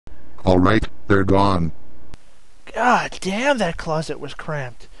Alright, they're gone. God damn, that closet was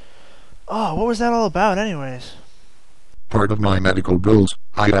cramped. Oh, what was that all about anyways? Part of my medical bills,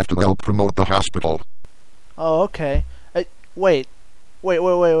 I have to help promote the hospital. Oh, okay. Wait.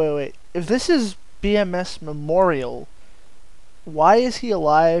 Wait. If this is BMS Memorial, why is he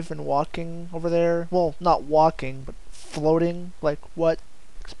alive and walking over there? Well, not walking, but floating? Like what?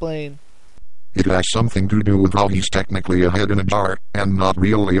 Explain. It has something to do with how he's technically a head in a jar, and not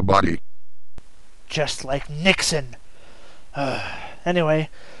really a body. Just like Nixon. Anyway,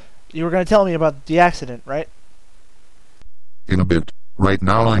 you were going to tell me about the accident, right? In a bit. Right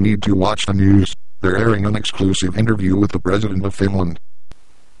now I need to watch the news. They're airing an exclusive interview with the President of Finland.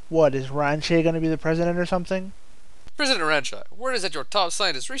 What, is Ranchei going to be the president or something? President Ranchei, word is that your top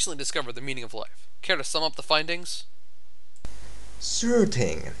scientist recently discovered the meaning of life. Care to sum up the findings? Sure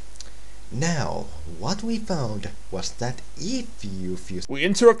thing. Now, what we found was that if you fuse... We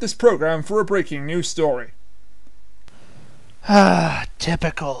interrupt this program for a breaking news story.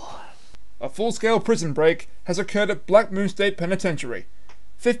 Typical. A full-scale prison break has occurred at Black Moon State Penitentiary.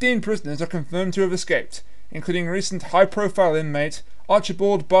 15 prisoners are confirmed to have escaped, including recent high-profile inmate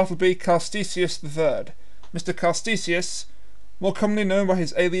Archibald Bartleby Carstesius III. Mr. Carstesius, more commonly known by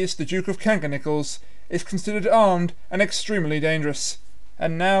his alias the Duke of Kanganicles, is considered armed and extremely dangerous.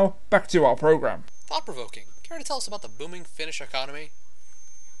 And now, back to our program. Thought-provoking. Care to tell us about the booming Finnish economy?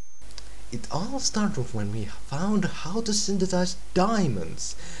 It all started when we found how to synthesize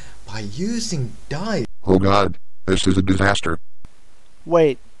diamonds by using dye. Oh god, this is a disaster.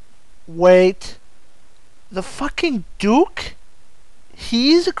 Wait. The fucking Duke?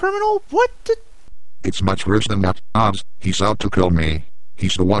 He's a criminal? What the... It's much worse than that. Oz, he's out to kill me.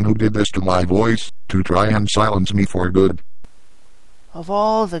 He's the one who did this to my voice, to try and silence me for good. Of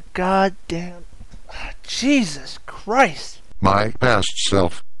all the goddamn... Jesus Christ. My past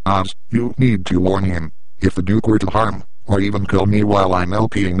self. Oz, you need to warn him. If the Duke were to harm, or even kill me while I'm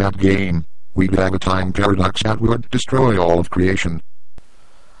LPing that game, we'd have a time paradox that would destroy all of creation.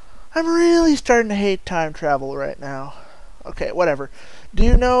 I'm really starting to hate time travel right now. Okay, whatever. Do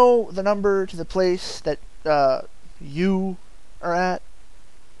you know the number to the place that, you are at?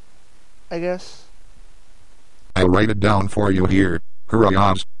 I guess? I'll write it down for you here. Hurry,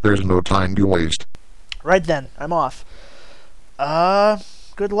 Oz, there's no time to waste. Right then, I'm off.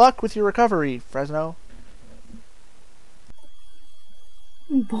 Good luck with your recovery, Fresno.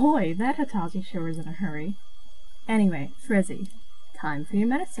 Boy, that Hitachi sure is in a hurry. Anyway, Frizzy, time for your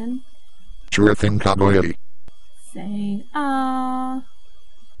medicine. Sure thing, kagomeyuy. Say,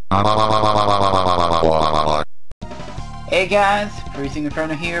 Hey guys, Freezing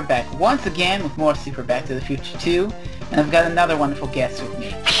Inferno here, back once again with more Super Back to the Future 2, and I've got another wonderful guest with me.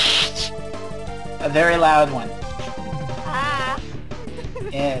 A very loud one.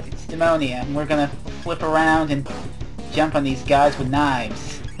 Yes, it's Demonia, and we're gonna flip around and jump on these guys with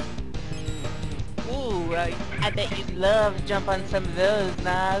knives. Ooh, I bet you'd love to jump on some of those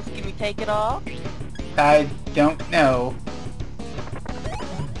knives. Can we take it off? I don't know.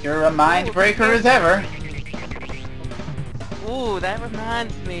 You're a mindbreaker as ever. Ooh, that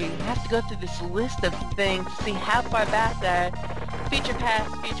reminds me. I have to go through this list of things to see how far back that future past,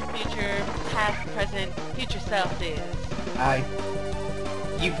 future, past, present, future self is.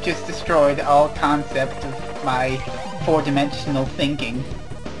 You've just destroyed all concept of my four-dimensional thinking.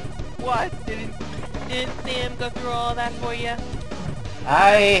 What? Didn't Sam go through all that for you?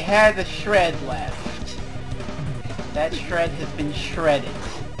 I had a shred left. That shred has been shredded.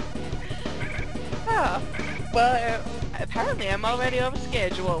 Oh, well, apparently I'm already over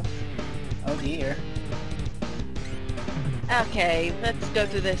schedule. Oh dear. Okay, let's go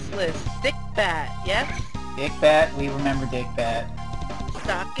through this list. Dick Bat, yes? Dick Bat, we remember Dick Bat.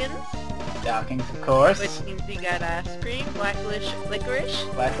 Stockings, Stockings, of course. which means you got ice cream, black licorice,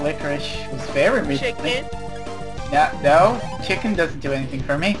 Black licorice was very recently. chicken, No, chicken doesn't do anything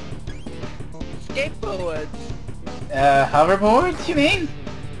for me. skateboards. Hoverboards, you mean?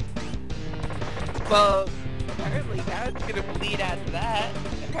 Well, apparently now it's gonna bleed out to that.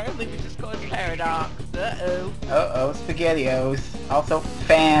 Apparently we just caused paradox. Uh-oh. Uh-oh, SpaghettiOs. Also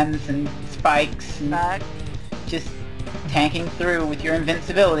fans and spikes and Back. just tanking through with your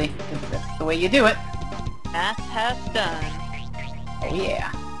invincibility, because that's the way you do it. That's how it's done. Oh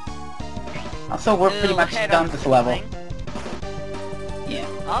yeah. Also, we're pretty Little much head done on this level. something. Yeah.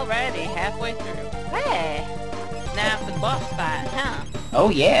 Already halfway through. Hey! Now for the boss fight, huh? Oh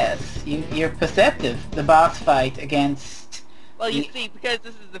yes, you're perceptive. The boss fight against... Well, you see, because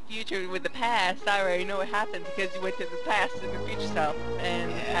this is the future with the past, I already know what happened because you went to the past and the future self.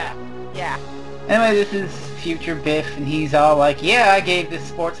 And, yeah. Anyway, this is future Biff, and he's all like, yeah, I gave this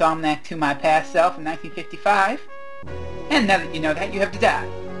sports almanac to my past self in 1955, and now that you know that, you have to die.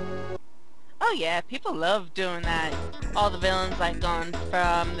 Oh yeah, people love doing that. All the villains like going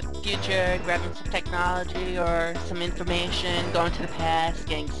from the future, grabbing some technology or some information, going to the past,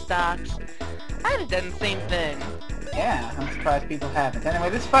 getting stocks. I'd have done the same thing. Yeah, I'm surprised people haven't. Anyway,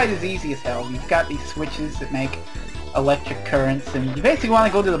 this fight is easy as hell. You've got these switches that make electric currents, and you basically want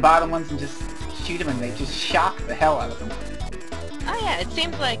to go to the bottom ones and just shoot them, and they just shock the hell out of them. Oh yeah, it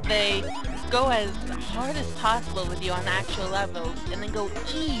seems like they go as hard as possible with you on actual levels, and then go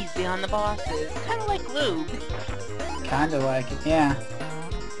easy on the bosses. Kinda like lube. Kinda like it, yeah.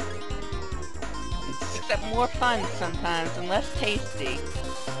 It's... Except more fun sometimes, and less tasty.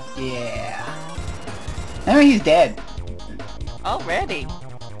 yeah. Anyway, he's dead. Already.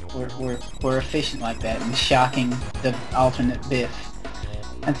 We're efficient like that and shocking the alternate Biff.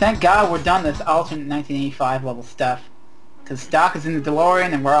 And thank God we're done this alternate 1985 level stuff. Because Doc is in the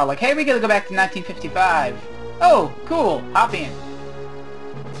DeLorean and we're all like, hey, we gotta go back to 1955. Oh, cool, hop in.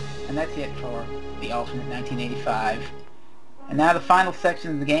 And that's it for the alternate 1985. And now the final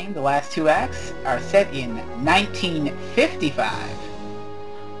section of the game, the last two acts, are set in 1955.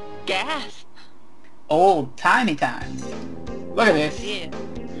 Gasp. Old-timey times. Look at this. Yeah.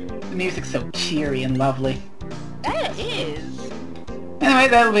 The music's so cheery and lovely. That is. Anyway,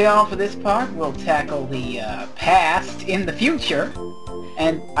 that'll be all for this part. We'll tackle the past in the future.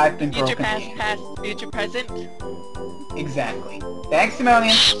 And I've been Future broken past, again. past, future present. Exactly. Thanks,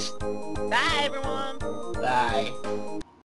 Simonian. Bye everyone. Bye.